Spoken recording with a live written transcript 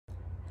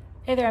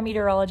Hey there, I'm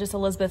meteorologist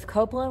Elizabeth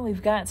Copeland.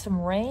 We've got some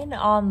rain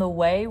on the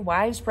way.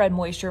 Widespread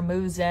moisture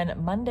moves in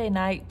Monday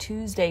night,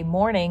 Tuesday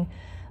morning.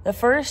 The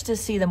first to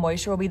see the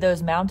moisture will be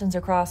those mountains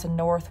across the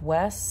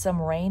northwest.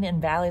 Some rain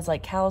in valleys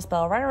like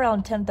Kalispell right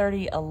around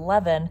 10:30,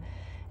 11.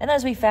 And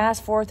as we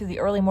fast forward through the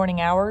early morning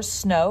hours,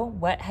 snow,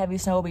 wet, heavy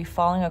snow will be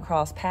falling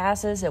across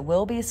passes. It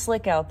will be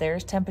slick out there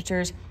as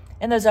temperatures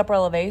in those upper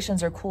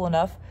elevations are cool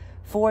enough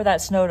for that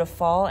snow to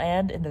fall,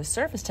 and in those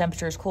surface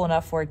temperatures cool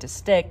enough for it to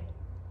stick.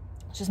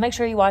 Just make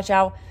sure you watch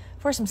out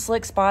for some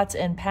slick spots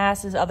and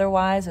passes.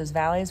 Otherwise, those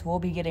valleys will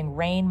be getting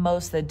rain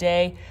most of the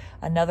day.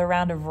 Another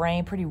round of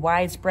rain, pretty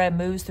widespread,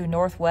 moves through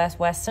northwest,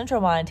 west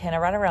central Montana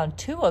right around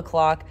 2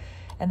 o'clock.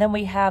 And then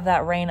we have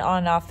that rain on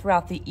and off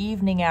throughout the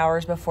evening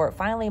hours before it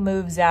finally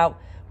moves out.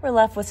 We're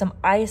left with some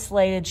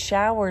isolated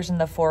showers in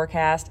the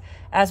forecast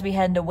as we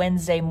head into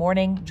Wednesday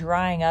morning,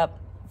 drying up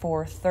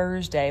for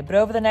Thursday. But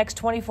over the next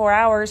 24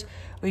 hours,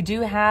 we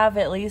do have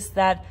at least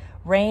that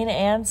rain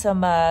and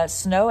some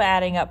snow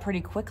adding up pretty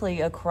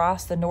quickly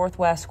across the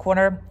northwest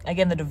corner.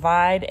 Again, the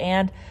divide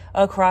and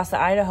across the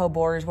Idaho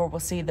borders where we'll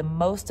see the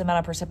most amount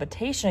of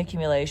precipitation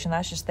accumulation.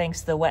 That's just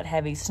thanks to the wet,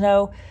 heavy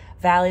snow.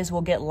 Valleys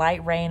will get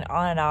light rain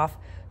on and off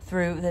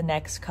through the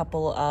next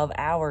couple of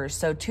hours.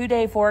 So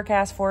 2-day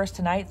forecast for us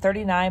tonight,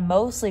 39,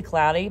 mostly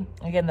cloudy.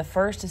 Again, the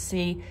first to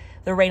see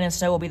the rain and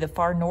snow will be the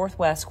far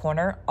northwest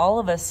corner. All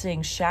of us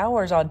seeing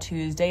showers on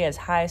Tuesday as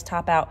highs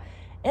top out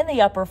in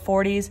the upper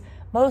 40s.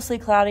 Mostly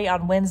cloudy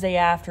on Wednesday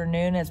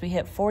afternoon as we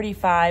hit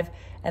 45,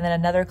 and then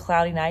another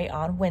cloudy night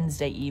on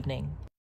Wednesday evening.